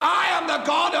the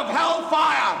god of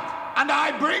hellfire, and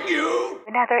I bring you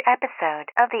another episode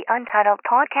of the Untitled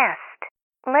Podcast.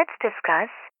 Let's discuss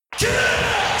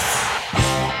Kiss!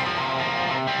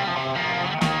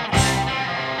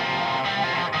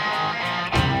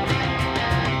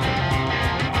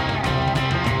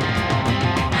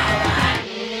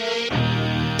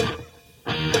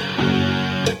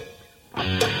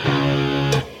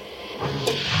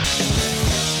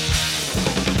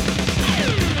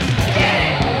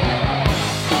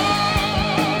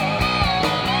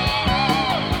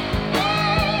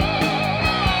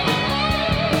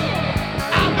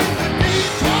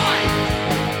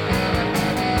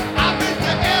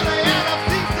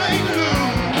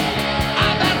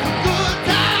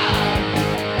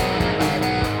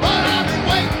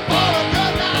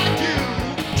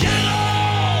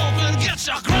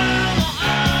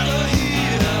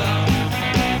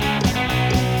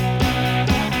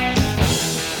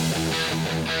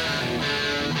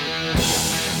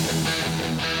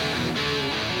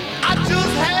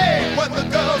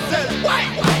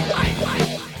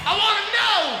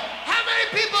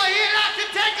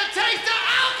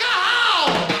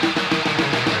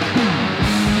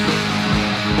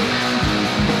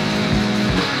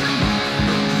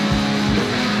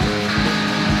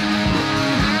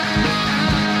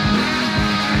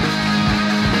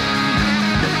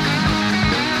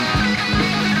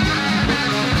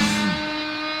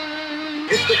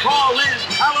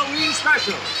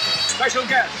 Special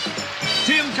guests,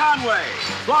 Tim Conway,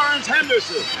 Florence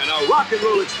Henderson, and a rock and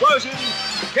roll explosion,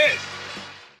 Kiss.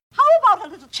 How about a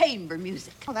little chamber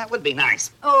music? Oh, that would be nice.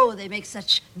 Oh, they make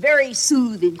such very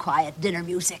soothing, quiet dinner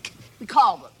music. We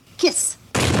call them Kiss.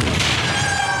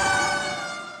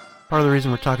 Part of the reason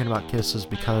we're talking about Kiss is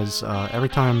because every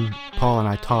time Paul and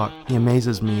I talk, he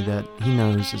amazes me that he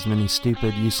knows as many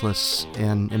stupid, useless,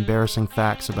 and embarrassing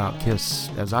facts about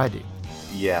Kiss as I do.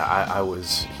 Yeah, I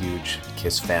was a huge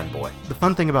Kiss fanboy. The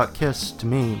fun thing about Kiss, to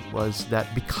me, was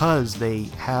that because they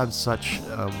have such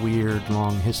a weird,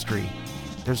 long history,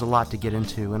 there's a lot to get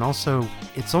into. And also,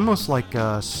 it's almost like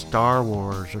Star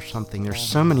Wars or something. There's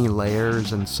so many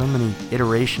layers and so many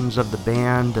iterations of the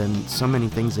band and so many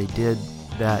things they did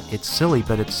that it's silly,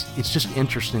 but it's just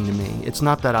interesting to me. It's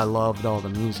not that I loved all the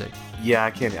music. Yeah,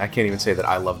 I can't even say that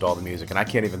I loved all the music, and I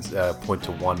can't even point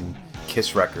to one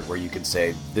Kiss record where you could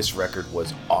say this record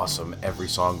was awesome, every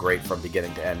song great from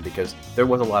beginning to end, because there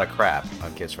was a lot of crap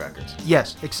on Kiss records.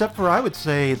 Yes, except for, I would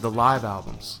say, the live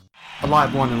albums.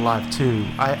 Alive 1 and Alive 2,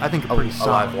 I think are pretty solid.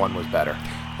 Alive 1 was better.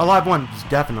 Alive 1 was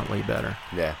definitely better.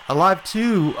 Yeah. Alive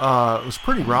 2 was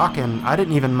pretty rockin'. I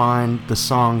didn't even mind the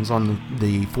songs on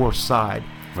the fourth side.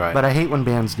 Right. But I hate when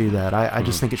bands do that. I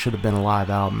just think it should have been a live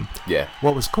album. Yeah.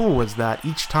 What was cool was that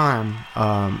each time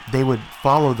they would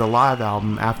follow the live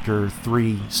album after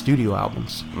 3 studio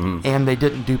albums. And they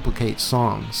didn't duplicate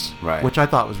songs. Right. Which I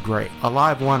thought was great.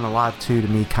 Alive 1 and Alive 2 to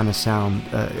me kind of sound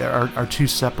are 2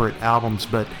 separate albums,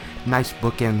 but nice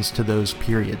bookends to those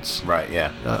periods. Right,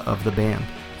 yeah. Of the band.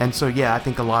 And so, yeah, I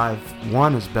think Alive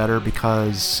 1 is better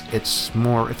because it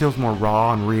feels more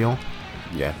raw and real.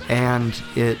 Yeah. And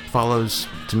it follows,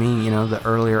 to me, the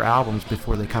earlier albums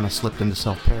before they kind of slipped into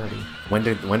self-parody.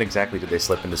 When exactly did they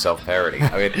slip into self-parody?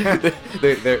 I mean,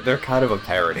 they're kind of a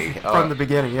parody. From the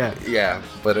beginning, yeah. Yeah,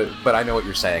 but I know what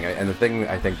you're saying. And the thing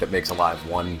I think that makes Alive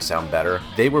 1 sound better,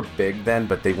 they were big then,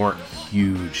 but they weren't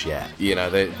huge yet.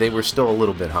 They were still a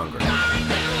little bit hungry.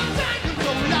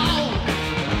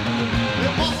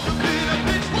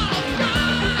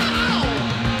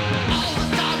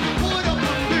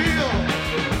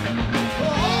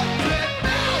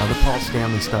 Paul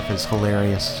Stanley stuff is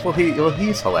hilarious. Well,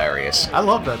 he's hilarious. I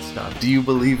love that stuff. Do you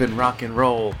believe in rock and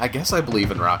roll? I guess I believe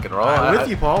in rock and roll. I'm with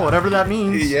you, Paul, whatever that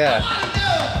means. Yeah.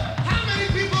 How many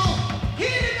people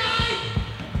here tonight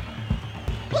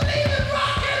believe in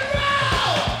rock and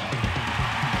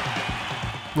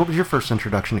roll? What was your first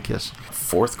introduction to Kiss?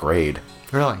 4th grade.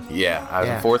 Really? Yeah, I was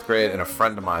in 4th grade, and a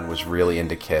friend of mine was really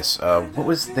into Kiss.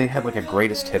 They had like a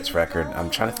greatest hits record. I'm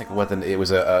trying to think of it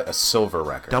was a silver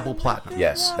record. Double platinum.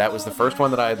 Yes, that was the first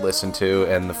one that I had listened to,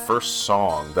 and the first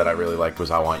song that I really liked was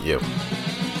I Want You.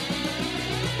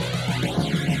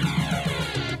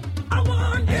 I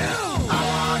want you. I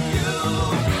want you.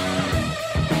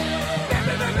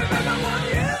 Baby, baby, baby, I want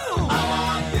you. I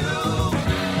want you.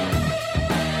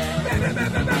 Baby,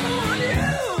 baby, baby, I want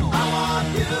you. I want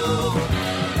you.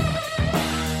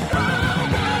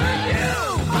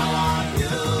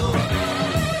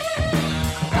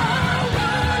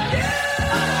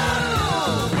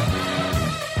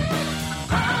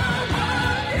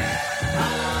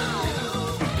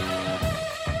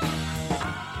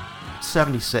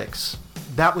 '76.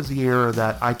 that was the era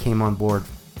that I came on board.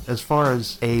 As far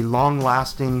as a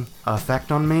long-lasting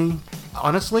effect on me,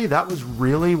 honestly, that was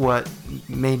really what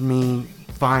made me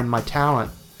find my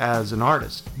talent as an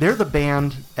artist. They're the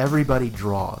band everybody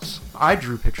draws. I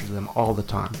drew pictures of them all the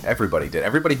time. Everybody did.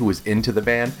 Everybody who was into the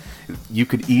band, you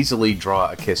could easily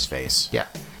draw a Kiss face. Yeah.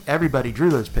 Everybody drew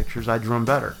those pictures. I drew them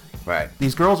better. Right.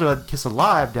 These girls who had Kiss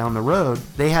Alive down the road,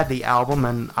 they had the album,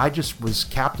 and I just was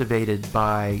captivated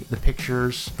by the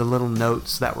pictures, the little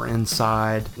notes that were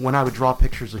inside. When I would draw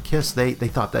pictures of Kiss, they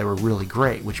thought they were really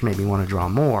great, which made me want to draw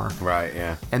more. Right,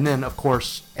 yeah. And then, of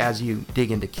course, as you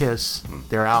dig into Kiss,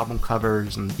 their album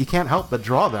covers, and you can't help but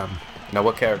draw them. Now,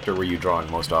 what character were you drawing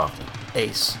most often?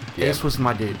 Ace. Yeah. Ace was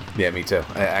my dude. Yeah, me too.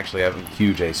 I'm a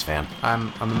huge Ace fan.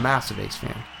 I'm a massive Ace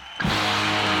fan.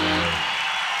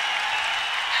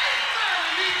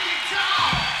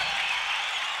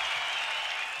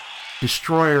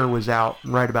 Destroyer was out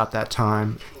right about that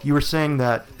time. You were saying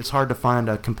that it's hard to find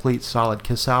a complete solid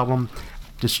Kiss album.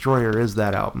 Destroyer is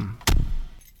that album.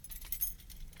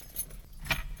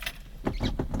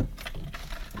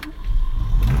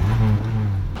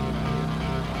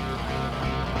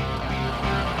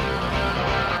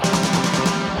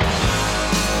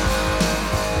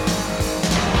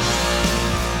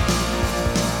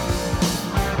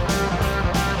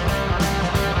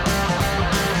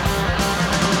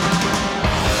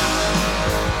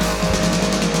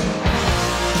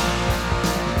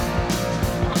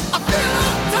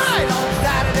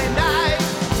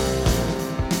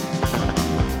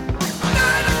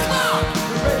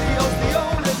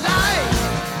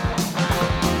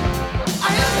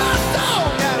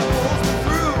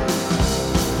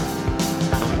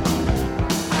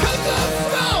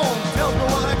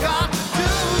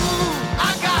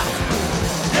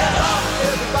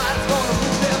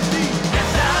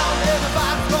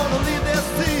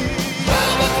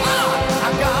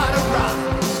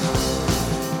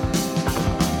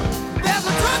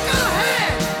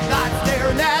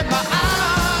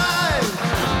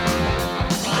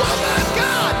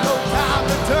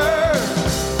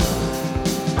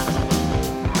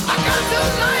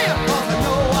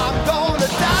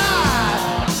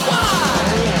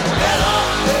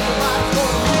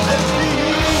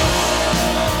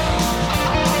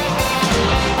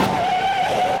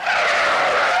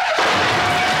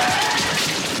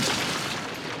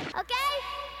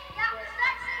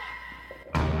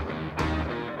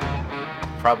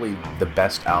 Probably the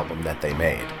best album that they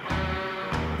made.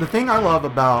 The thing I love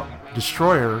about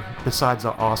Destroyer, besides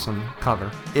the awesome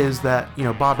cover, is that,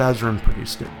 Bob Ezrin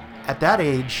produced it. At that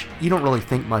age, you don't really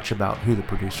think much about who the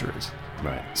producer is.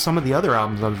 Right. Some of the other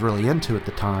albums I was really into at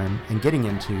the time and getting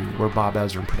into were Bob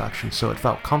Ezrin productions, so it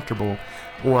felt comfortable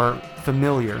or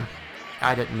familiar.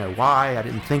 I didn't know why. I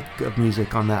didn't think of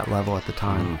music on that level at the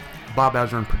time. Bob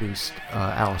Ezrin produced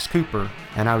Alice Cooper,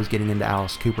 and I was getting into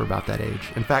Alice Cooper about that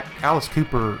age. In fact, Alice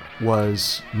Cooper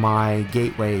was my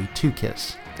gateway to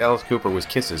Kiss. Alice Cooper was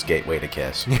Kiss's gateway to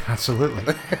Kiss. Yeah,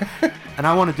 absolutely. And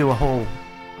I want to do a whole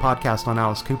podcast on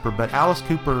Alice Cooper, but Alice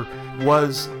Cooper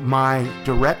was my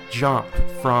direct jump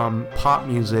from pop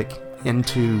music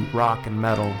into rock and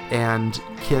metal, and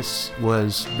Kiss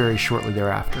was very shortly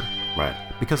thereafter. Right.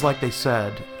 Because like they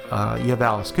said, you have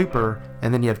Alice Cooper,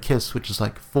 and then you have Kiss, which is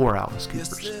like 4 Alice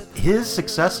Coopers. His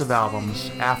successive albums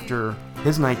after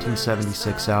his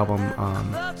 1976 album,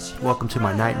 Welcome to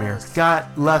My Nightmare,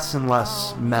 got less and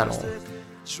less metal.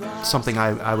 Something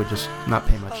I would just not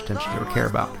pay much attention to or care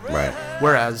about. Right.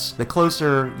 Whereas the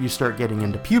closer you start getting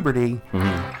into puberty,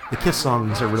 the Kiss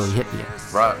songs are really hitting you.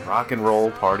 Rock and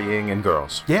roll, partying, and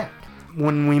girls. Yeah.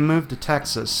 When we moved to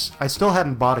Texas, I still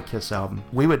hadn't bought a Kiss album.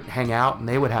 We would hang out and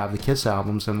they would have the Kiss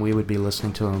albums and we would be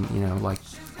listening to them, like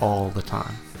all the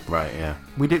time. Right, yeah.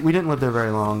 We didn't live there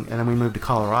very long, and then we moved to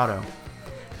Colorado.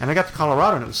 And I got to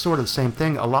Colorado and it was sort of the same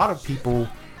thing. A lot of people,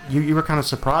 you were kind of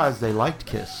surprised they liked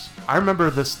Kiss. I remember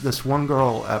this one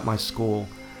girl at my school.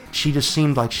 She just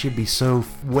seemed like she'd be so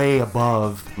way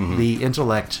above the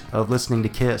intellect of listening to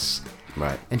Kiss.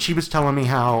 Right. And she was telling me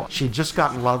how she'd just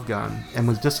gotten Love Gun and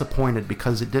was disappointed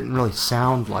because it didn't really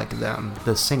sound like them,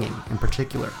 the singing in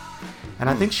particular. And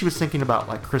I think she was thinking about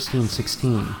like Christine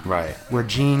 16. Right. Where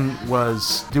Gene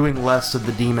was doing less of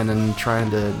the demon and trying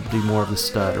to do more of the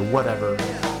stud or whatever.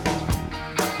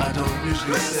 I don't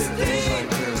usually say things like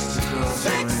this to girls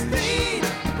my age,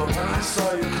 but when I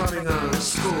saw you coming out of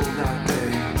school that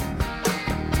day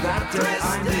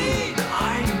I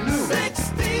knew,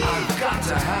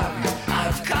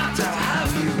 I've got to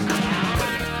have you.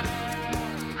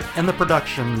 And the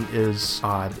production is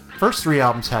odd. First 3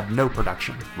 albums had no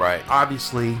production. Right.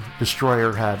 Obviously,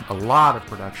 Destroyer had a lot of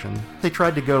production. They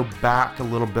tried to go back a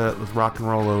little bit with Rock and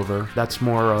Roll Over. That's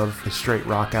more of a straight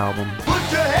rock album.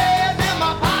 Put your head in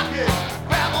my pocket,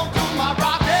 grab onto my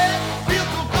rocket, feel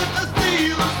so good to see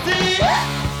you see.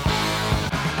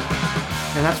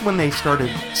 And that's when they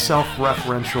started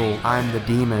self-referential, I'm the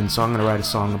demon, so I'm going to write a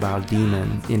song about a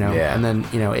demon, you know. Yeah. And then,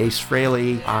 you know, Ace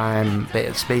Frehley, I'm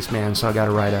a spaceman, so I got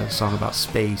to write a song about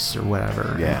space or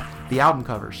whatever. Yeah. The album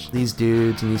covers, these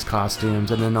dudes in these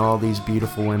costumes, and then all these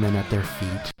beautiful women at their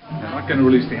feet. They're not going to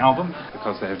release the album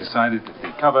because they have decided that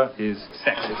the cover is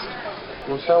sexist.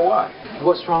 Well, so what?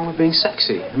 What's wrong with being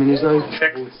sexy? I mean, there's no...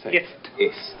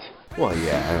 Sexist. Well,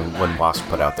 yeah, and when Wasp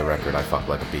put out the record, I Fuck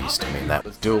Like a Beast. I mean, that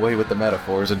was do away with the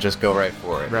metaphors and just go right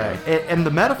for it. Right. And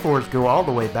the metaphors go all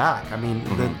the way back. I mean,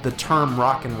 the term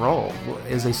rock and roll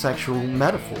is a sexual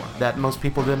metaphor that most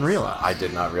people didn't realize. I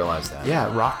did not realize that.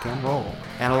 Yeah, rock and roll.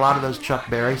 And a lot of those Chuck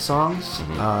Berry songs,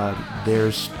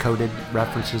 there's coded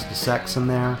references to sex in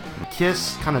there.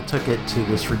 Kiss kind of took it to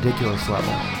this ridiculous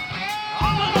level.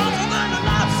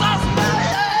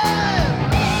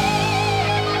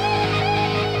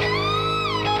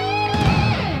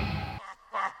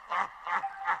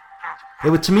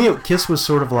 To me, Kiss was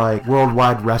sort of like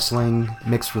worldwide wrestling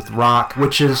mixed with rock,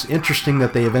 which is interesting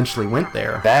that they eventually went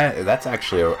there. That's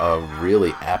actually a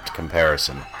really apt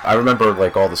comparison. I remember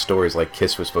like all the stories like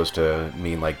Kiss was supposed to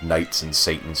mean like knights in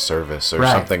Satan's service or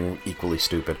something equally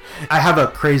stupid. I have a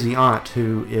crazy aunt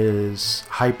who is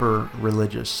hyper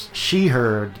religious. She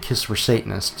heard Kiss were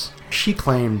Satanists. She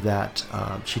claimed that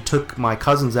she took my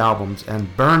cousin's albums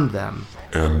and burned them.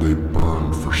 And they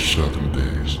burned for 7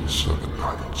 days and 7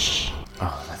 nights.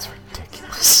 Oh, that's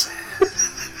ridiculous.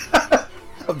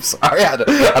 I'm sorry, I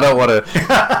don't want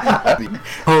to...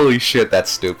 Holy shit,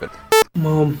 that's stupid.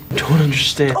 Mom, don't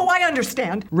understand. Oh, I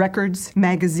understand. Records,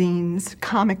 magazines,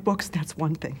 comic books, that's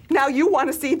one thing. Now you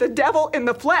want to see the devil in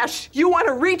the flesh. You want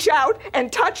to reach out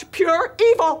and touch pure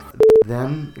evil.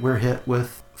 Then we're hit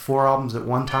with 4 albums at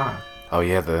one time. Oh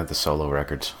yeah, the solo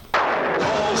records.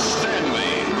 Paul Stanley.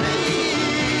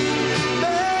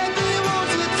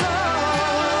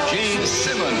 Gene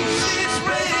Simmons.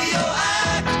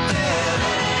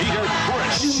 Peter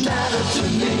Criss.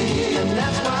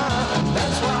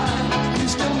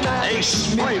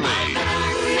 Ace Frehley.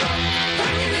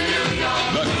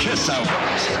 The Kiss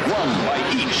albums, won by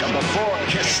each of the 4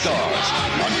 Kiss stars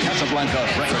on Casablanca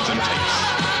Records and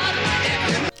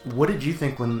Tapes. What did you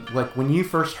think when you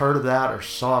first heard of that or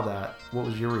saw that? What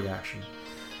was your reaction?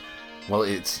 Well,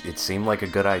 it seemed like a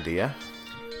good idea.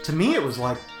 To me, it was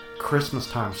like Christmas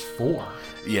times 4.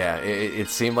 Yeah, it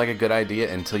seemed like a good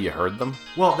idea until you heard them.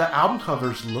 Well, the album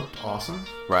covers looked awesome.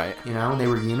 Right. You know, and they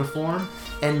were uniform,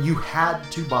 and you had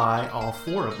to buy all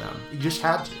 4 of them. You just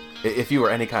had to. If you were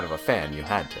any kind of a fan, you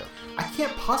had to. I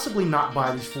can't possibly not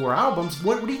buy these 4 albums.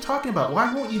 What are you talking about?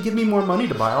 Why won't you give me more money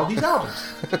to buy all these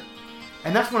albums?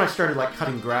 And that's when I started like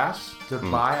cutting grass to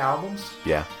buy albums.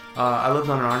 Yeah. I lived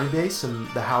on an army base, and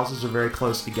the houses are very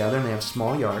close together, and they have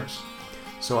small yards.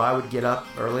 So I would get up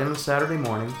early on a Saturday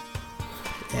morning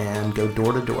and go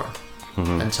door to door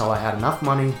until I had enough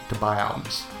money to buy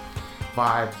albums.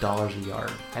 $5 a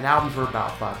yard. And albums were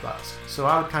about $5. So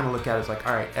I would kind of look at it as like,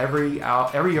 all right, every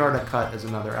yard I cut is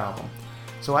another album.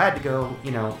 So I had to go,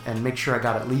 you know, and make sure I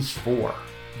got at least 4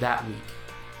 that week.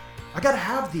 I gotta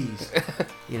have these,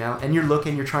 you know, and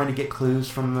you're trying to get clues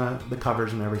from the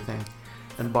covers and everything,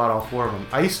 and bought all 4 of them.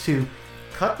 I used to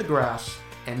cut the grass,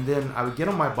 and then I would get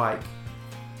on my bike,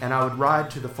 and I would ride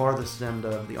to the farthest end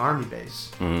of the army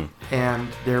base, and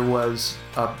there was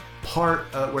a part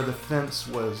where the fence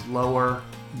was lower,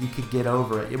 you could get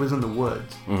over it. It was in the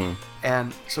woods,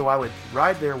 and so I would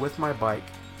ride there with my bike.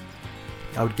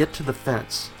 I would get to the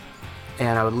fence,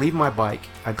 and I would leave my bike,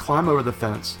 I'd climb over the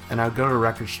fence, and I would go to a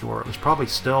record store. It was probably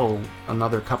still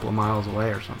another couple of miles away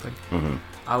or something.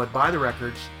 I would buy the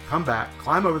records, come back,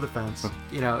 climb over the fence.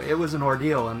 You know, it was an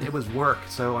ordeal, and it was work.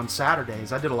 So on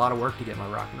Saturdays, I did a lot of work to get my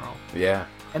rock and roll. Yeah.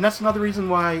 And that's another reason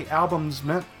why albums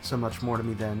meant so much more to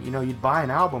me then. You know, you'd buy an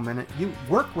album, and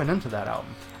work went into that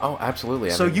album. Oh, absolutely.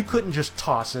 So you couldn't just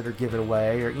toss it or give it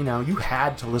away, or, you know, you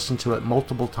had to listen to it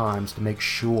multiple times to make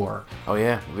sure. Oh,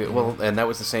 yeah. Well, and that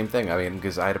was the same thing. I mean,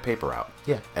 because I had a paper route.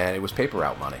 Yeah. And it was paper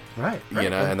route money. Right. You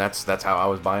know, and that's how I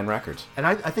was buying records. And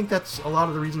I think that's a lot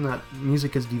of the reason that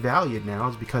music is devalued now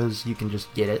is because you can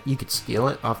just get it. You could steal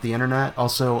it off the internet.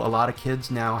 Also, a lot of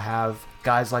kids now have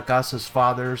guys like us as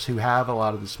fathers who have a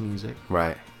lot of this music.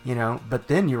 Right. You know, but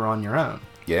then you're on your own.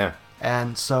 Yeah.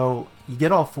 And so you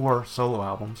get all 4 solo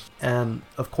albums. And,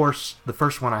 of course, the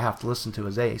first one I have to listen to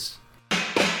is Ace.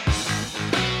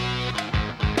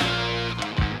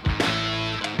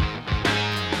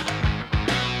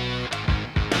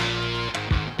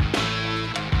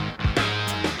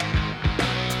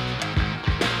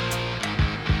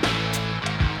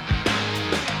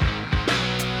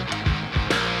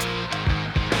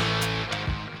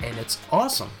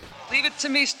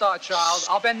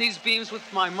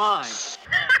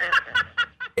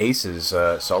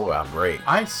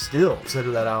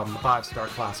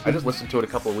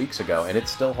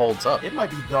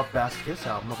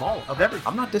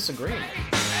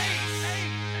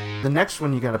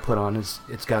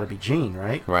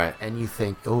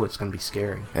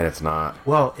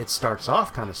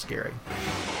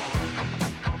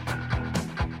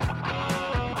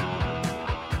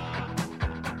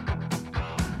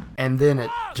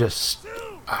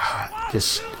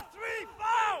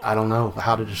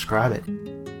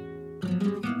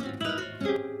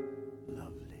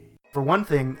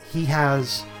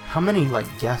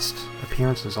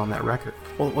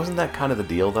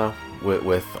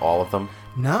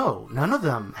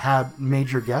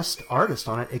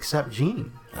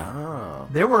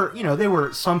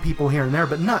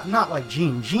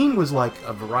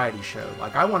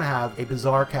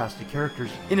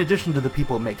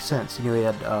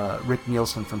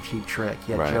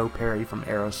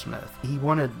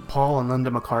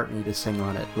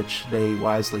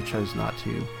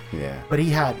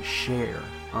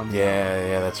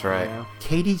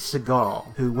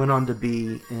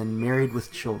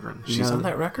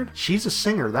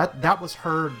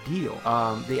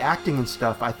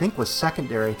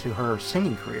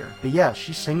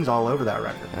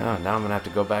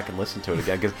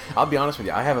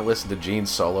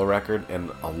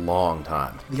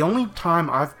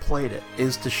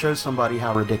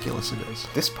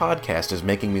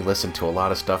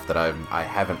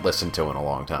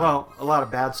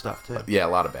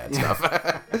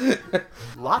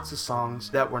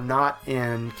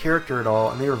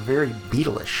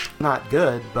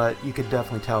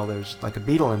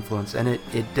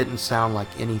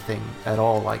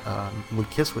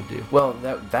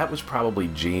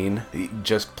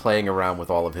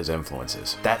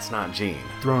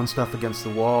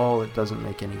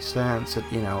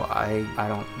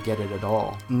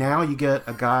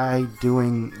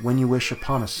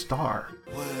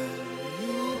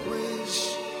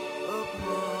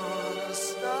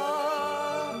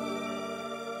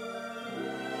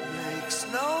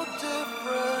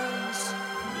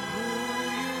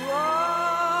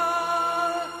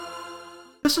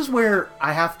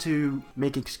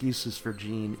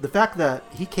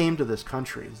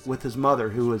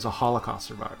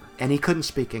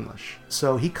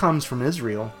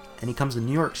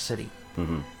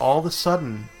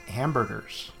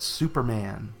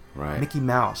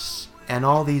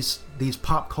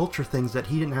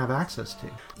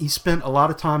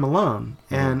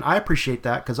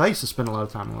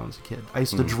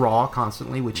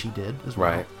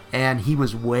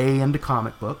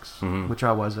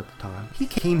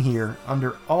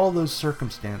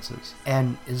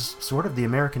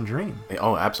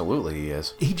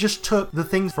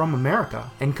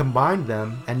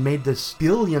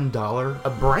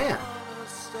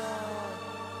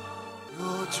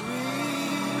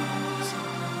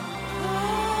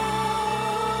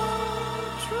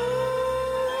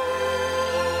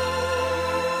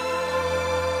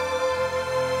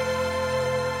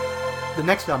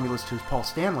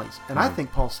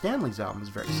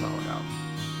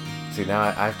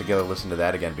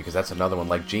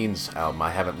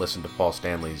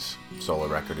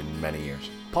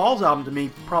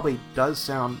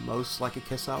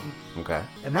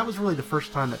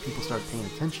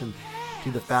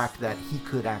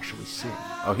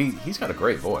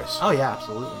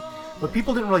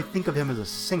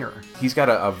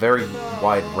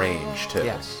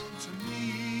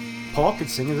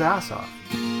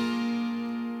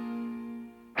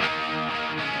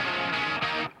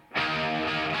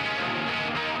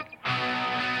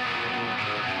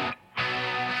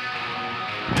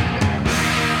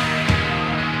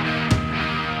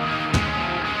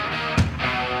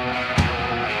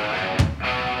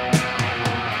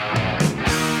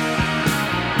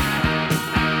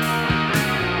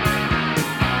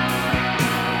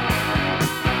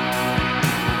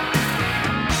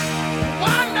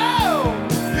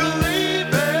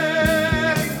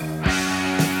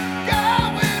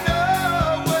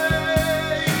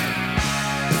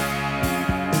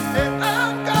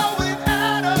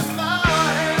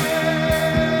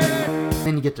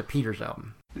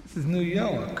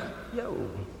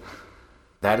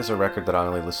 That is a record that I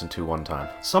only listened to one time.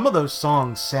 Some of those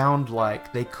songs sound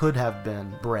like they could have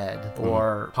been Bread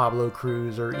or Pablo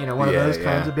Cruz or, one of those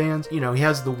kinds of bands. He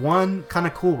has the one kind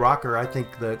of cool rocker. I think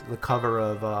the cover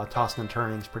of Tossin' and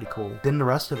Turning is pretty cool. Then the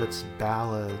rest of it's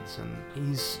ballads, and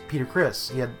he's Peter Criss.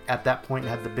 He had, at that point,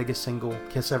 had the biggest single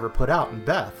Kiss ever put out in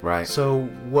Beth. Right. So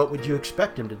what would you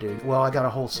expect him to do? Well, I got a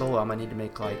whole solo album. I need to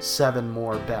make like 7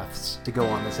 more Beths to go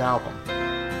on this album.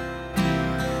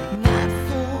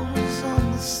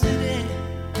 City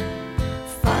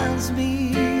finds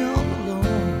me all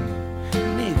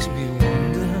alone, makes me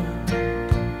wonder,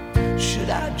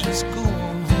 should I just go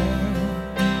on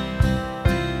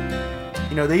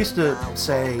home? They used to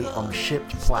say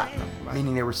shipped platinum,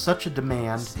 meaning there was such a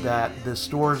demand that the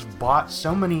stores bought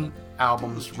so many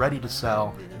albums ready to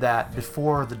sell that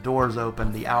before the doors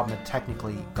opened, the album had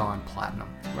technically gone platinum.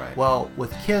 Right. Well,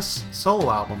 with Kiss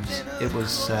solo albums, it was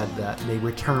said that they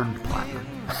returned platinum.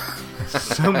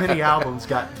 So many albums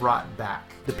got brought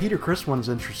back. The Peter Criss one's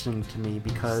interesting to me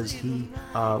because he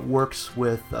works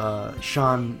with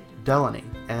Sean Delaney,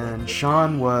 and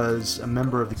Sean was a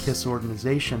member of the Kiss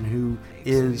organization who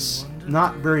is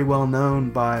not very well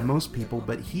known by most people,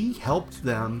 but he helped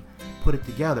them put it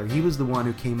together. He was the one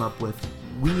who came up with,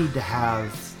 we need to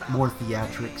have more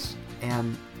theatrics,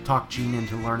 and talked Gene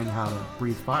into learning how to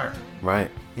breathe fire.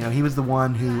 Right. He was the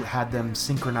one who had them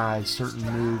synchronize certain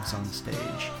moves on stage.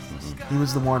 Mm-hmm. He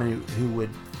was the one who would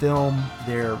film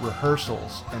their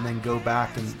rehearsals and then go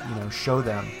back and, show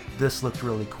them, this looked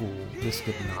really cool, this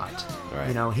did not.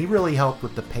 Right. He really helped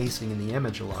with the pacing and the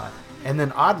image a lot. And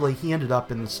then oddly, he ended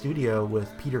up in the studio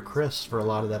with Peter Criss for a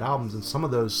lot of that albums, and some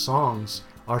of those songs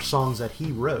are songs that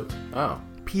he wrote. Oh.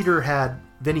 Peter had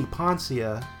Vinnie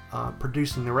Poncia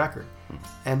producing the record.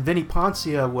 And Vinnie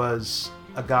Poncia was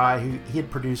a guy who he had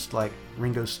produced like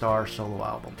Ringo Starr solo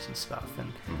albums and stuff,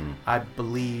 and I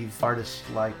believe artists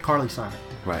like Carly Simon.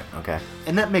 Right, okay.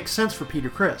 And that makes sense for Peter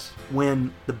Criss.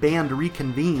 When the band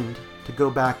reconvened to go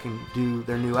back and do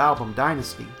their new album,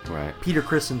 Dynasty, right, Peter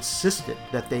Criss insisted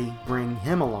that they bring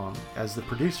him along as the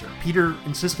producer. Peter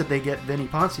insisted they get Vinnie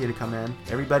Poncia to come in,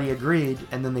 everybody agreed,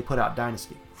 and then they put out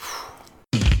Dynasty.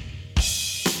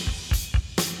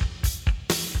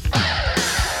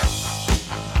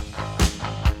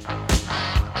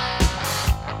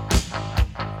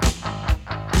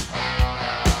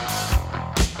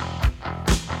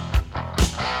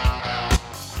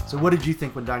 So what did you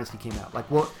think when Dynasty came out?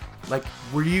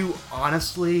 Were you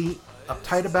honestly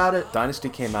uptight about it? Dynasty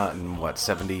came out in,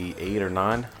 78 or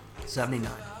 9?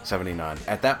 79. 79.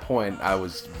 At that point, I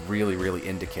was really, really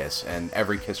into Kiss, and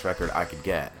every Kiss record I could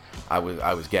get, I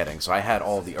was getting. So I had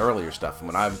all the earlier stuff, and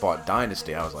when I bought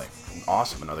Dynasty, I was like,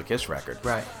 awesome, another Kiss record.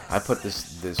 Right. I put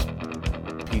this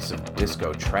piece of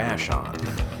disco trash on,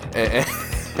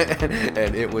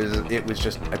 and it was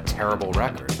just a terrible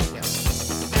record.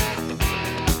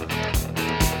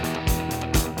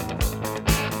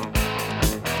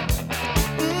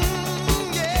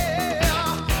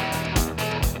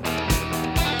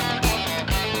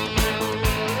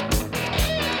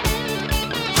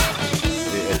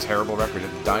 Terrible record.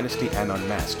 Dynasty and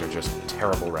Unmasked are just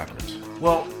terrible records.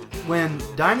 Well, when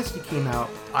Dynasty came out,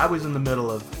 I was in the middle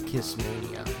of Kiss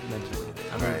mania mentally.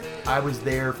 I was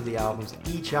there for the albums.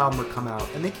 Each album would come out,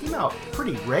 and they came out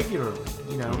pretty regularly.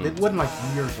 It wasn't like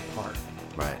years apart.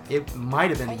 Right. It might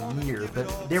have been a year,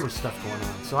 but there was stuff going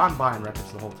on. So I'm buying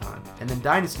records the whole time. And then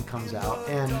Dynasty comes out,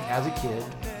 and as a kid,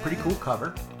 pretty cool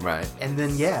cover. Right. And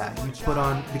then, you put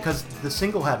on, because the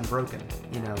single hadn't broken,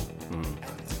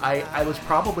 I was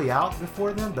probably out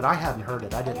before then, but I hadn't heard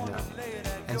it. I didn't know.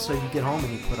 And so you get home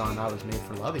and you put on I Was Made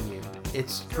for Loving You.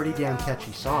 It's a pretty damn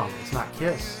catchy song. It's not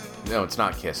Kiss. No, it's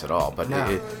not Kiss at all, but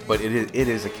no. it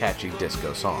is a catchy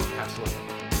disco song. Absolutely.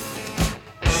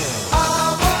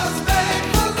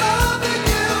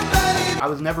 I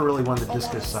was never really one of the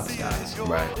disco sucks guys.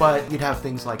 Right. But you'd have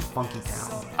things like Funky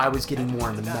Town. I was getting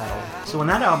more into metal. So when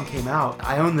that album came out,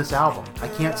 I own this album. I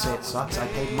can't say it sucks. I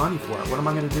paid money for it. What am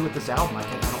I going to do with this album I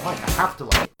don't like? I have to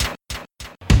like it.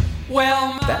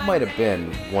 Well, that might have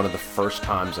been one of the first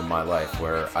times in my life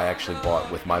where I actually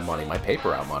bought with my money, my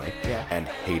paper route money, and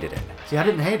hated it. See, I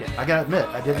didn't hate it. I gotta admit,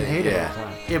 I didn't hate it at the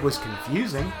time. It was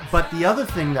confusing. But the other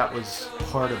thing that was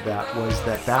part of that was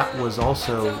that was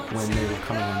also when they were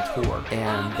coming on tour.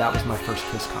 And that was my first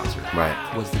Kiss concert. Right.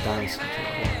 Was the Dynasty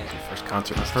tour. First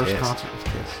concert was First Kiss. concert was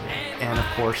Kiss, yeah. And of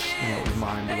course, it was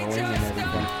mind-blowing and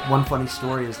everything. One funny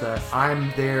story is that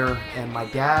I'm there and my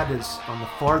dad is on the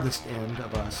farthest end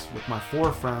of us with my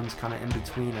 4 friends kind of in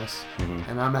between us. Mm-hmm.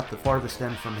 And I'm at the farthest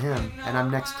end from him, and I'm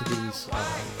next to these,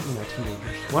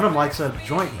 teenagers. One of them lights a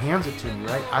joint, hands it to me,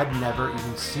 right? I'd never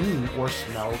even seen or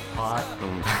smelled pot.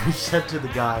 I said to the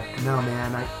guy, "No,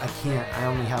 man, I can't. I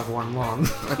only have one lung."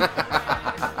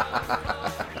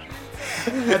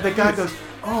 And the guy goes,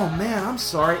 "Oh, man, I'm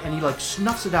sorry." And he,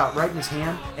 snuffs it out right in his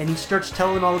hand, and he starts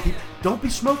telling all the people, "Don't be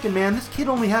smoking, man. This kid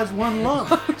only has one lung."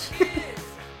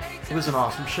 It was an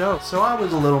awesome show. So I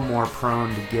was a little more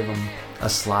prone to give him a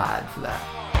slide for that.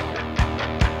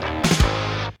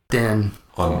 Then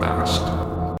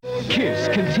Unmasked. Kiss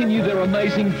continue their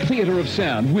amazing theatre of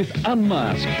sound with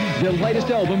Unmasked, their latest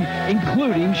album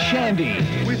including Shandy,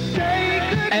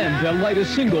 and their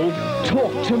latest single,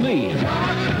 Talk to Me.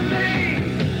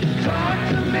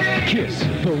 Kiss,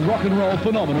 the rock and roll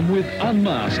phenomenon with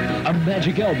Unmasked, a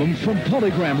magic album from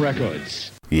Polygram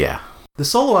Records. Yeah. the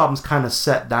solo albums kind of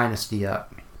set Dynasty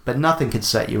up, but nothing could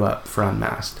set you up for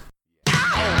Unmasked.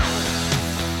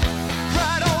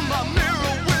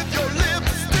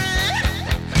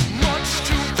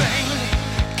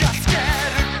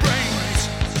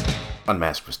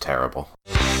 Unmasked was terrible.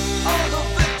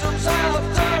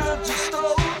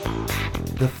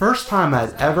 The first time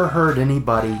I'd ever heard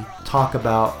anybody talk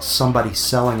about somebody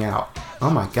selling out, oh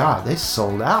my God, they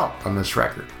sold out on this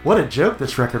record. What a joke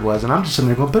this record was. And I'm just sitting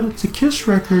there going, but it's a Kiss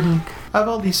record, and I have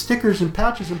all these stickers and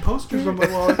patches and posters on my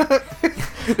wall.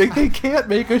 They can't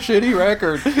make a shitty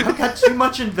record. I got too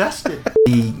much invested.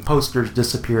 The posters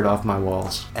disappeared off my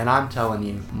walls. And I'm telling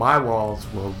you, my walls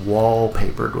were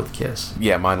wallpapered with Kiss.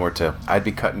 Yeah, mine were too. I'd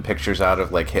be cutting pictures out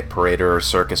of like Hit Parader or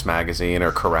Circus Magazine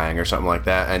or Kerrang or something like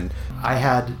that, and I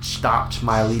had stopped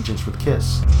my allegiance with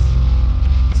Kiss.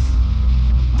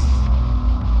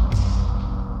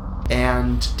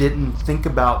 And didn't think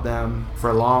about them for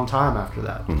a long time after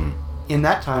that. Mm-hmm. In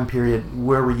that time period,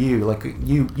 where were you? Like,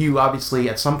 you obviously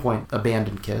at some point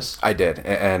abandoned Kiss. I did,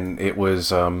 and it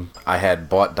was, I had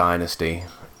bought Dynasty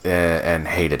and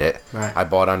hated it. Right. I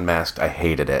bought Unmasked, I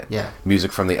hated it. Yeah.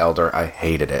 Music from the Elder, I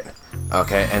hated it.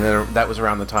 Okay, and then that was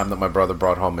around the time that my brother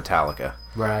brought home Metallica.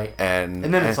 Right. And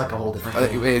then it's like a whole different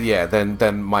thing. Yeah,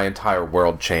 then my entire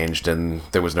world changed, and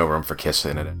there was no room for Kiss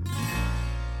in it.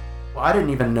 Well, I didn't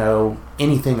even know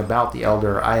anything about the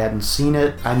Elder. I hadn't seen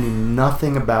it. I knew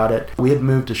nothing about it. We had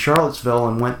moved to Charlottesville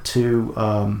and went to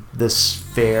this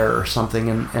fair or something,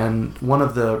 and one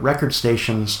of the record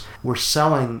stations were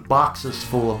selling boxes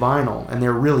full of vinyl, and they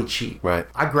were really cheap. Right.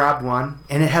 I grabbed one,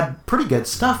 and it had pretty good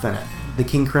stuff in it. The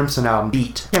King Crimson album,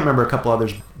 Beat. I can't remember a couple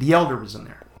others. The Elder was in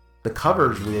there. The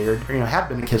cover's weird. Had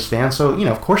been a Kiss fan, so,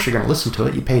 of course you're going to listen to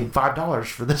it. You paid $5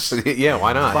 for this. Yeah,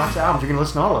 why not? Box of albums, you're going to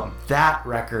listen to all of them. That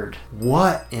record,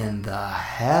 what in the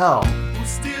hell? Who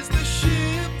steers the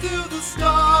ship through the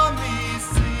stormy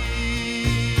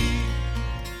sea?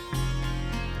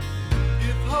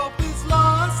 If hope is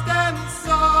lost and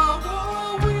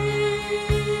sorrow we.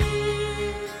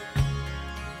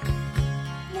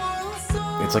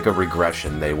 It's like a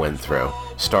regression they went through,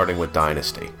 starting with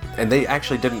Dynasty. And they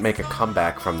actually didn't make a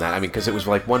comeback from that. I mean, because it was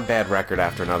like one bad record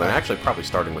after another, and actually probably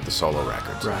starting with the solo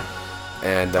records. Right.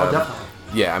 And, definitely.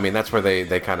 Yeah, I mean, that's where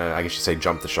they kind of, I guess you'd say,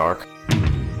 jumped the shark.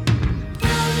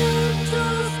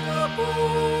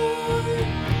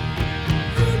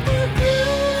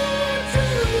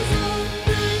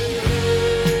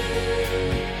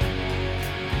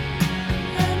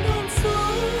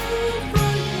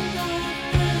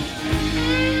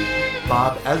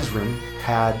 Bob Ezrin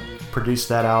had produced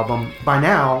that album. By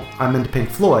now, I'm into Pink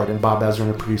Floyd, and Bob Ezrin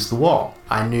had produced The Wall.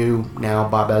 I knew now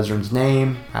Bob Ezrin's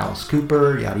name, Alice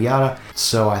Cooper, yada yada,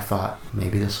 so I thought,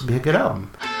 maybe this will be a good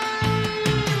album.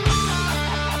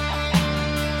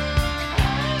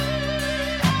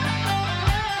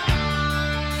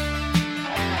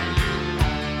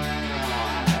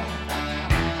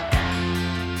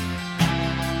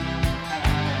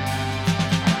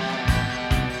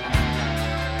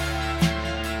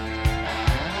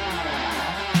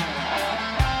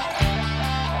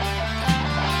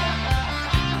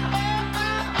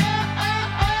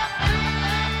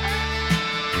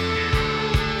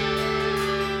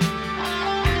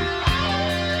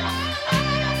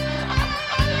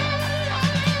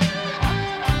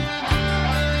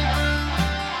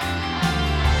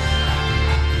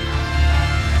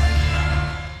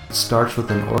 Starts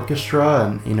with an orchestra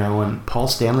and Paul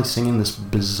Stanley singing this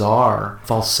bizarre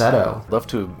falsetto. Love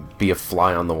to be a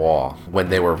fly on the wall when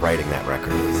they were writing that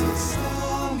record. There's a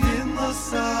song in the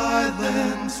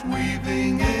silence,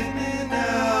 weaving in and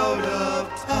out of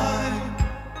time.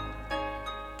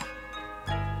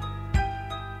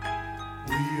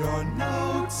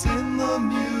 the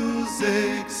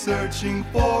music, searching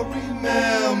for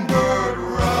remembered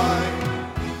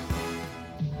rhyme.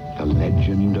 The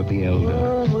Legend of the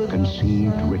Elder,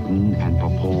 conceived, written, and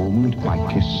performed by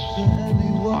Kiss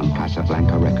on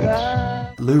Casablanca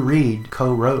Records. Lou Reed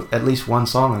co-wrote at least one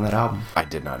song on that album. I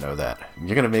did not know that.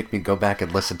 You're going to make me go back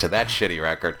and listen to that shitty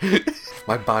record.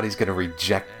 My body's going to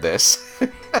reject this.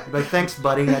 But thanks,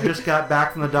 buddy. I just got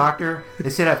back from the doctor.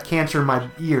 They said I have cancer in my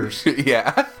ears.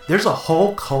 Yeah. There's a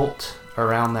whole cult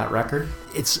around that record.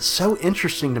 It's so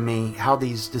interesting to me how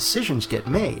these decisions get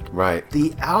made. Right.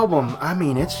 The album, I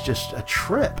mean, it's just a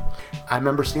trip. I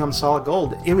remember seeing on Solid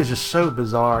Gold. It was just so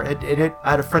bizarre. I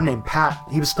had a friend named Pat.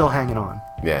 He was still hanging on.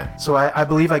 Yeah. So I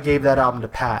believe I gave that album to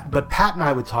Pat. But Pat and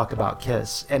I would talk about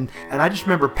Kiss. And I just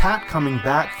remember Pat coming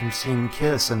back from seeing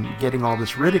Kiss and getting all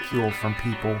this ridicule from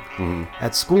people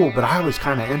at school. But I was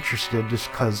kind of interested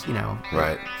just because, you know,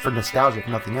 right, for nostalgia, if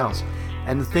nothing else.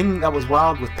 And the thing that was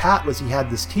wild with Pat was he had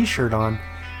this t-shirt on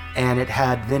and it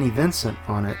had Vinnie Vincent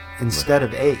on it instead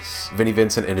of Ace. Vinnie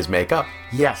Vincent in his makeup?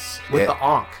 Yes, with the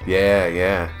Ankh. Yeah,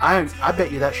 yeah. I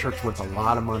bet you that shirt's worth a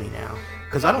lot of money now.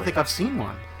 Because I don't think I've seen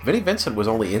one. Vinnie Vincent was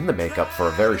only in the makeup for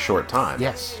a very short time.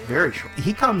 Yes, very short.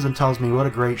 He comes and tells me what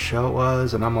a great show it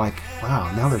was, and I'm like,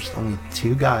 wow, now there's only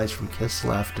 2 guys from Kiss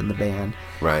left in the band.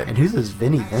 Right. And who's this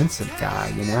Vinnie Vincent guy,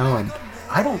 you know? And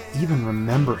I don't even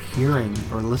remember hearing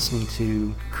or listening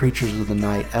to Creatures of the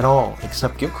Night at all,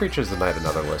 except... Give Creatures of the Night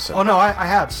another listen. Oh, no, I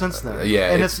have since then.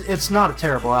 Yeah. And it's not a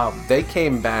terrible album. They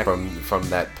came back from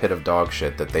that pit of dog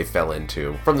shit that they fell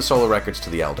into, from the solo records to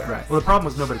the Elder. Right. Well, the problem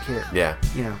was nobody cared. Yeah.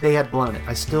 You know, they had blown it.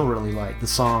 I still really like the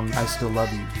song I Still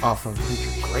Love You off of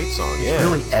Creatures. Great song, yeah. It's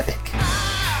really epic.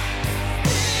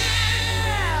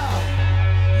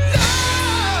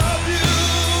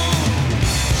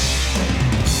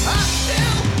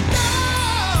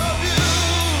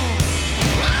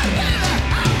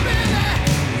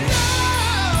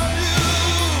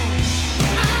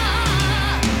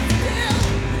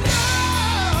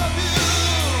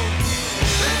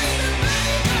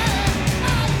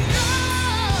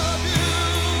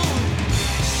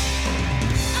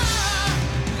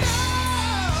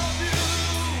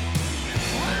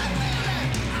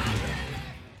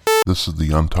 This is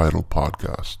the Untitled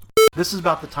Podcast. This is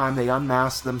about the time they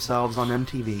unmasked themselves on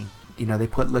MTV. You know, they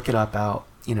put Lick It Up out.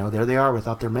 You know, there they are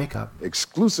without their makeup.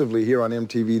 Exclusively here on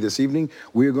MTV this evening,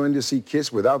 we are going to see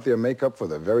Kiss without their makeup for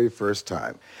the very first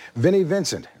time. Vinnie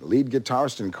Vincent, lead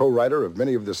guitarist and co-writer of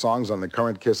many of the songs on the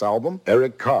current Kiss album.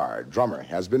 Eric Carr, drummer,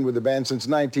 has been with the band since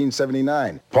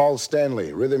 1979. Paul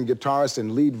Stanley, rhythm guitarist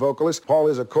and lead vocalist. Paul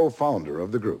is a co-founder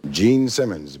of the group. Gene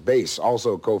Simmons, bass,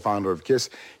 also co-founder of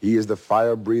Kiss. He is the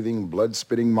fire-breathing,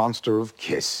 blood-spitting monster of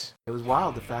Kiss. It was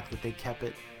wild, the fact that they kept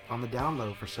it on the down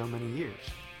low for so many years.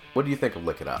 What do you think of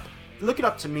Lick It Up? Lick It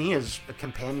Up to me is a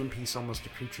companion piece almost to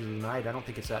Creatures of the Night. I don't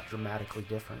think it's that dramatically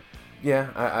different. Yeah,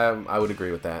 I would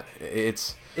agree with that.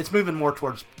 It's moving more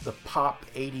towards the pop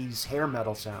 80s hair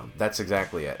metal sound. That's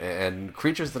exactly it. And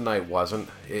Creatures of the Night wasn't.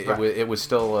 Right. It was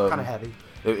still kind of heavy.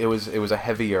 It was a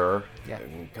heavier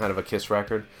kind of a Kiss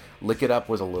record. Lick It Up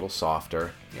was a little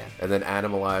softer. Yeah. And then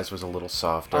Animalize was a little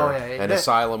softer. Oh, yeah. And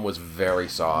Asylum was very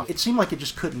soft. It seemed like it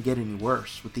just couldn't get any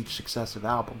worse with each successive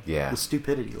album. Yeah. The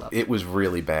stupidity level. It was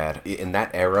really bad. In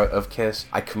that era of Kiss,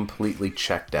 I completely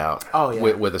checked out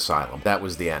with Asylum. That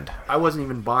was the end. I wasn't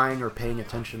even buying or paying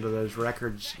attention to those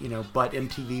records, you know, but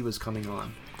MTV was coming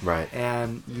on. Right.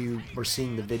 And you were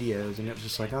seeing the videos, and it was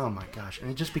just like, oh my gosh. And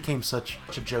it just became such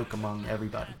a joke among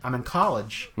everybody. I'm in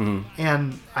college,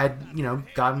 and I'd, you know,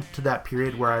 gotten to that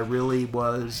period where I really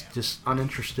was just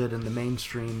uninterested in the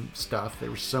mainstream stuff. There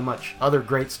was so much other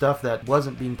great stuff that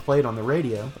wasn't being played on the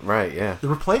radio. Right, yeah. The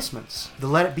Replacements, the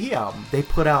Let It Be album, they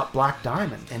put out Black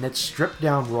Diamond, and it's stripped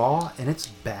down raw, and it's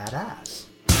badass.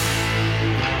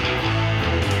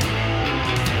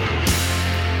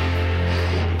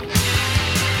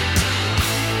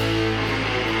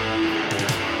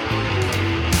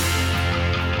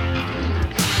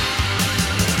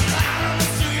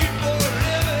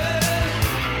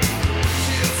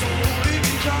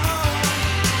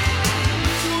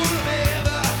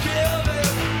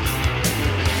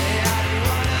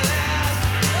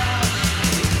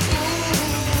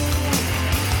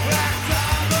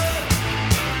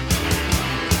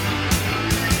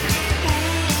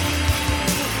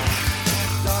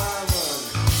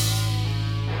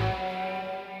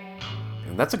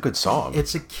 That's a good song.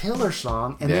 It's a killer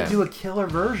song, and Yeah. they do a killer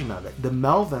version of it. The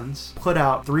Melvins put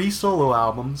out 3 solo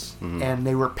albums, and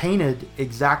they were painted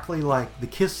exactly like the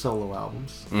Kiss solo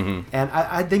albums.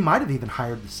 And they might have even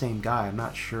hired the same guy, I'm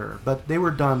not sure. But they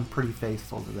were done pretty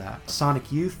faithful to that.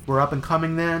 Sonic Youth were up and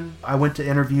coming then. I went to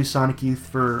interview Sonic Youth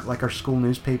for like our school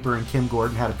newspaper, and Kim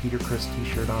Gordon had a Peter Criss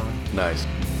t-shirt on. Nice.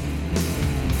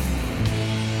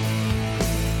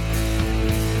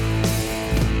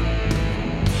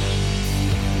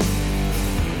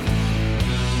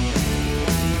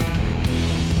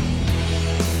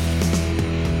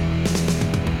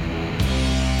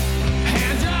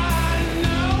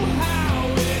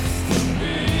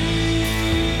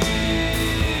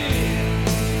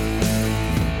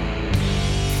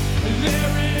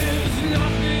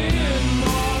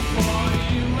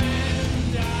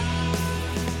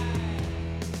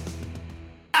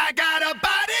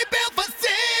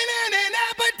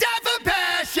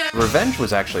 Revenge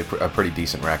was actually a pretty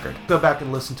decent record. Go back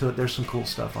and listen to it. There's some cool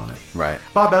stuff on it. Right.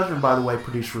 Bob Ezrin, by the way,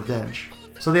 produced Revenge.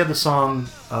 So they have the song,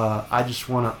 I Just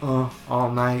Wanna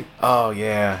All Night. Oh,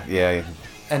 yeah.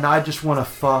 And I Just Wanna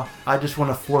I Just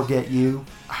Wanna Forget You.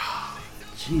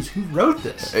 Jeez, who wrote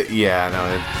this? Yeah, no.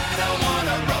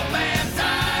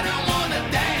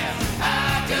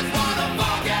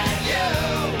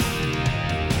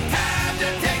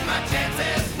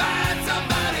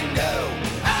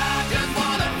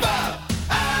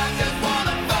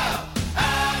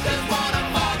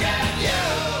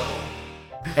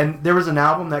 And there was an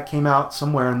album that came out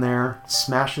somewhere in there,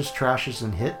 Smashes, Trashes,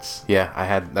 and Hits. Yeah,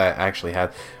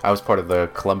 I was part of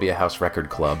the Columbia House Record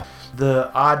Club.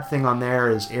 The odd thing on there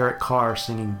is Eric Carr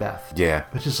singing Beth. Yeah.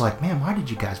 Which is like, man, why did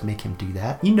you guys make him do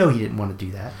that? You know he didn't want to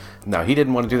do that. No, he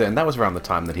didn't want to do that, and that was around the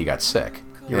time that he got sick.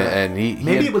 You're right. And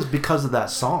maybe it was because of that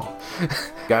song.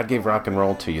 God Gave Rock and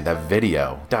Roll to You. That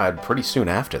video died pretty soon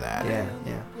after that.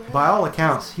 Yeah. By all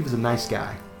accounts, he was a nice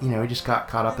guy. You know, he just got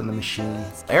caught up in the machine.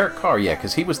 Eric Carr, yeah,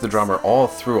 because he was the drummer all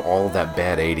through all of that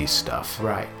bad 80s stuff.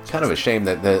 Right. Kind of a shame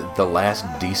that the last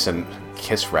decent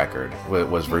Kiss record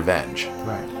was Revenge.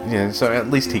 Right. Yeah, so at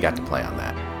least he got to play on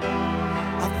that.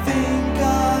 I think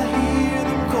I hear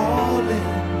them calling.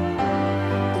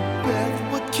 But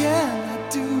Beth, what can I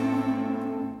do?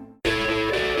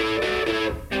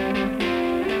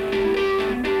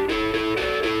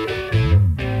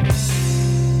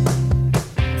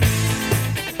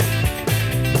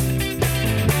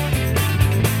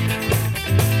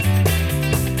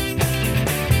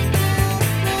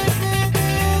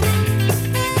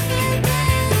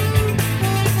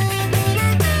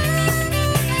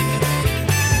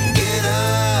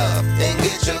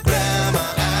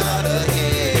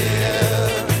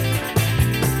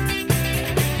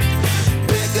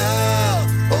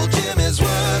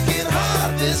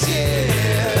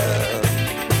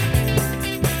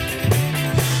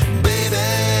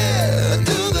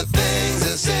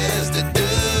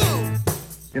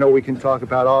 You know, we can talk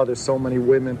about, oh, there's so many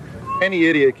women. Any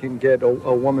idiot can get a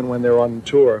woman when they're on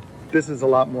tour. This is a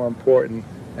lot more important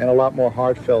and a lot more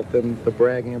heartfelt than the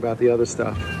bragging about the other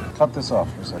stuff. Cut this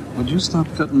off for a second. Would you stop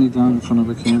cutting me down in front of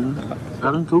a camera?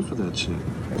 I don't go for that shit.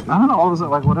 I don't know, all of a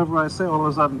sudden, like whatever I say, all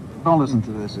of a sudden, don't listen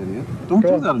to this idiot. Don't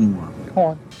do that anymore. Come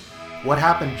on. What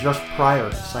happened just prior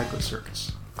to Psycho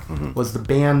Circus was the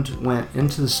band went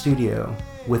into the studio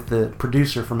with the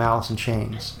producer from Alice in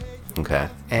Chains. Okay.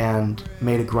 And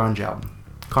made a grunge album,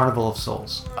 Carnival of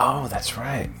Souls. Oh, that's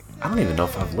right. I don't even know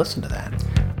if I've listened to that.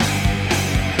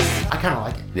 I kind of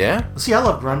like it. Yeah? See, I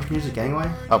love grunge music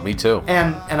anyway. Oh, me too.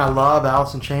 And I love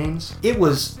Alice in Chains. It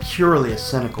was purely a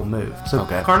cynical move. So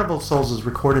Carnival of Souls is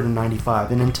recorded in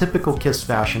 '95, and in typical Kiss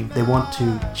fashion, they want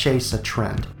to chase a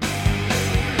trend.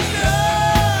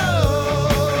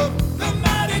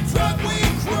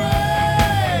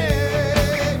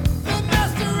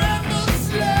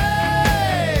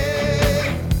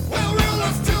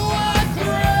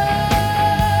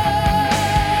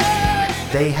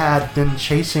 They had been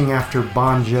chasing after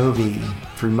Bon Jovi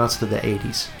through most of the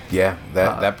 80s. Yeah,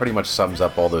 that pretty much sums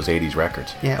up all those 80s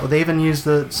records. Yeah, well, they even used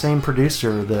the same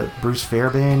producer, the Bruce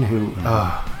Fairbairn, who,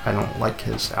 I don't like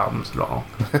his albums at all.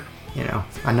 You know,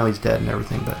 I know he's dead and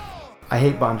everything, but I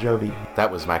hate Bon Jovi. That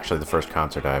was actually the first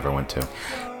concert I ever went to.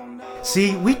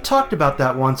 See, we talked about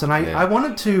that once, and I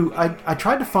wanted to, I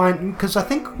tried to find, because I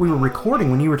think we were recording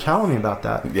when you were telling me about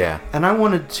that. Yeah. And I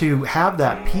wanted to have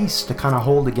that piece to kind of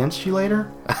hold against you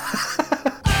later.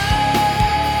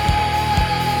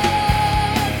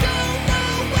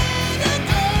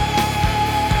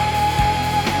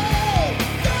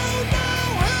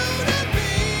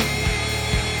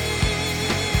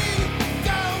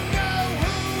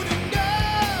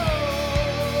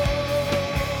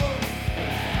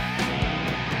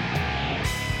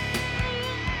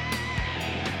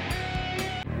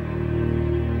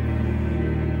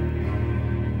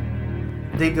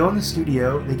 They go in the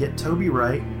studio, they get Toby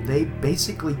Wright, they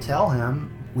basically tell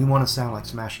him, we want to sound like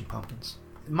Smashing Pumpkins.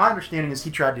 My understanding is he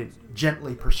tried to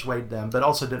gently persuade them, but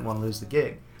also didn't want to lose the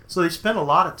gig. So they spent a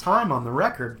lot of time on the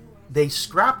record. They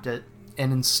scrapped it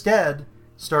and instead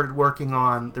started working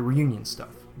on the reunion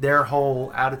stuff. Their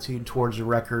whole attitude towards the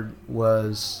record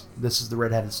was, this is the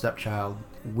Red-Headed Stepchild,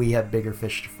 we have bigger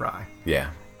fish to fry.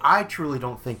 Yeah. I truly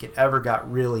don't think it ever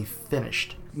got really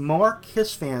finished. More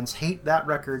Kiss fans hate that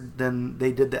record than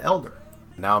they did The Elder.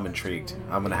 Now I'm intrigued.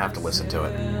 I'm going to have to listen to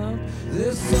it.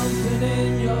 There's something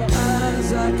in your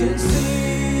eyes I can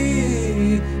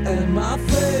see, and my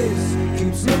face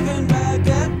keeps looking back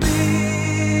at me.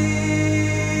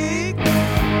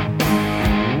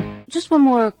 Just one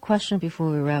more question before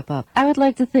we wrap up. I would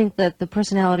like to think that the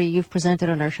personality you've presented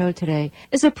on our show today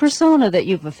is a persona that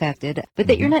you've affected, but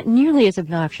that you're not nearly as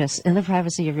obnoxious in the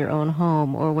privacy of your own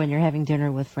home or when you're having dinner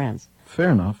with friends.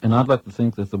 Fair enough. And I'd like to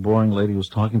think that the boring lady who's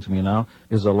talking to me now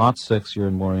is a lot sexier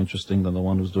and more interesting than the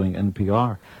one who's doing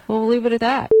NPR. Well, we'll leave it at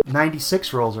that.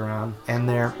 96 rolls around, and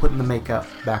they're putting the makeup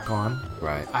back on.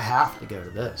 Right. I have to go to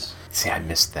this. See, I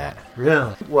missed that.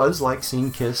 Really? It was like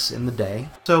seeing Kiss in the day.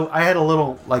 So I had a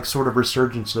little, like, sort of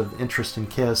resurgence of interest in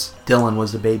Kiss. Dylan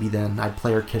was a baby then. I'd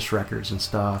play her Kiss records and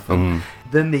stuff. And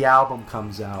then the album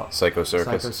comes out. Psycho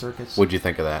Circus. Psycho Circus. What'd you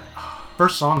think of that?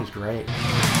 First song is great.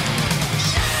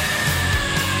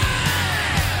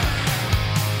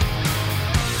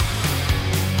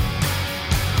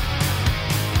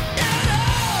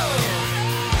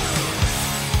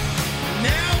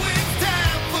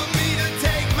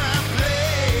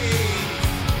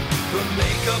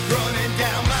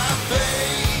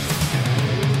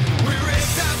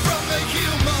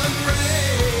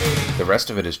 The rest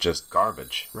of it is just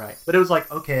garbage. Right. But it was like,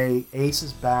 okay, Ace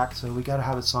is back, so we got to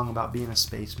have a song about being a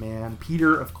spaceman.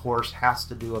 Peter, of course, has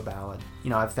to do a ballad.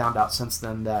 You know, I've found out since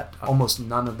then that almost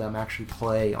none of them actually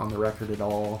play on the record at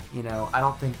all. You know, I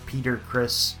don't think Peter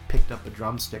Criss picked up a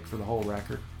drumstick for the whole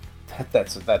record.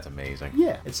 That's amazing.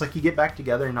 Yeah. It's like you get back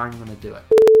together and now you're going to do it.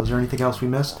 Was there anything else we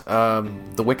missed?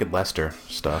 The Wicked Lester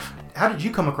stuff. How did you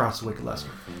come across the Wicked Lester?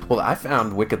 Well, I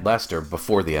found Wicked Lester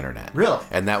before the internet. Really?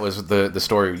 And that was the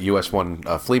story US 1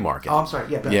 flea market. Oh, I'm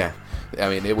sorry. Yeah. Yeah. I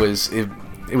mean, it was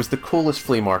the coolest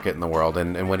flea market in the world,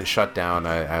 and when it shut down,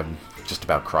 I just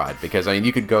about cried because I mean,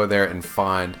 you could go there and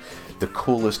find the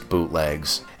coolest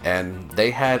bootlegs, and they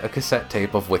had a cassette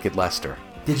tape of Wicked Lester.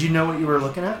 Did you know what you were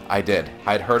looking at? I did.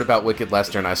 I'd heard about Wicked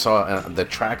Lester, and I saw the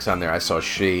tracks on there. I saw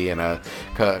She and a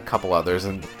couple others,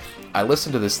 and I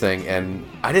listened to this thing, and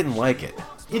I didn't like it.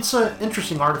 It's an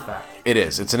interesting artifact. It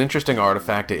is. It's an interesting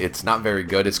artifact. It's not very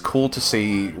good. It's cool to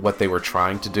see what they were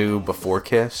trying to do before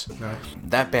Kiss. Right.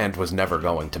 That band was never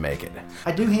going to make it.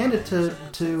 I do hand it to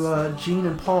Gene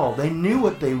and Paul. They knew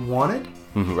what they wanted,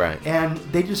 right? And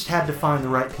they just had to find the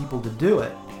right people to do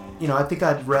it. You know, I think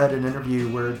I'd read an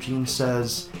interview where Gene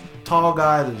says, tall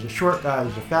guy, there's a short guy,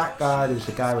 there's a fat guy, there's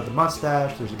a guy with a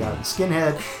mustache, there's a guy with a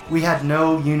skinhead. We had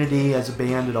no unity as a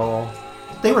band at all.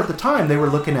 They were, at the time, they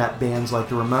were looking at bands like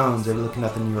the Ramones, they were looking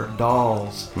at the New York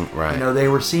Dolls. Right. You know, they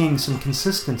were seeing some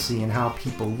consistency in how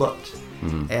people looked.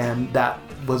 And that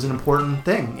was an important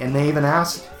thing. And they even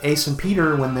asked Ace and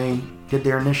Peter when they did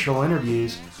their initial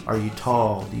interviews, are you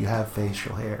tall? Do you have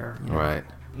facial hair? You know? Right.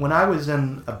 When I was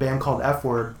in a band called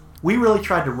F-Word, we really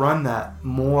tried to run that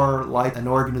more like an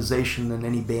organization than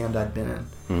any band I'd been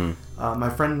in.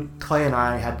 My friend Clay and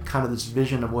I had kind of this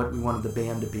vision of what we wanted the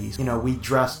band to be. You know, we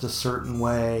dressed a certain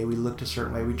way, we looked a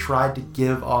certain way, we tried to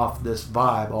give off this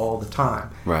vibe all the time.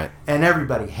 Right. And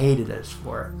everybody hated us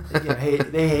for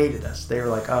it. They hated us. They were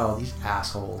like, oh, these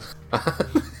assholes.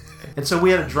 And so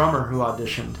we had a drummer who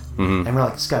auditioned, and we're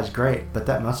like, this guy's great, but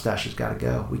that mustache has got to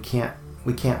go. We can't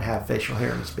have facial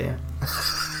hair in this band.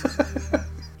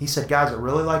 He said, guys, I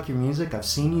really like your music. I've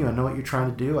seen you. I know what you're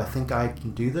trying to do. I think I can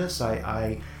do this.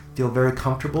 I feel very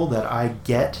comfortable that I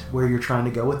get where you're trying to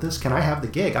go with this. Can I have the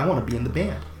gig? I want to be in the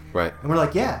band. Right. And we're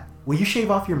like, yeah. Will you shave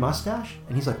off your mustache?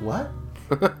 And he's like, what?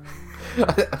 But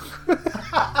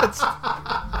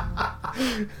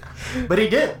he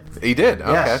did. He did?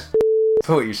 Okay. Yes.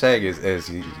 So what you're saying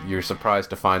is you're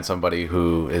surprised to find somebody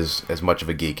who is as much of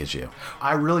a geek as you.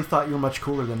 I really thought you were much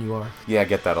cooler than you are. Yeah, I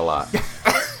get that a lot.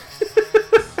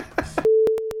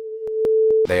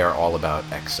 They are all about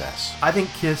excess. I think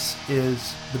Kiss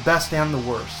is the best and the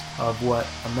worst of what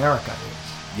America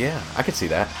is. Yeah, I could see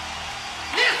that.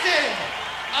 Listen!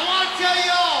 I want to tell you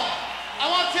all.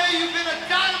 I want to tell you you've been a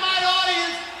dynamite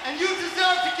audience, and you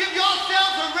deserve to give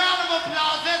yourselves a round of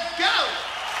applause. Let's go!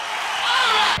 All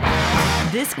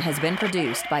right! This has been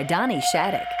produced by Donnie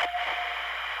Shattuck.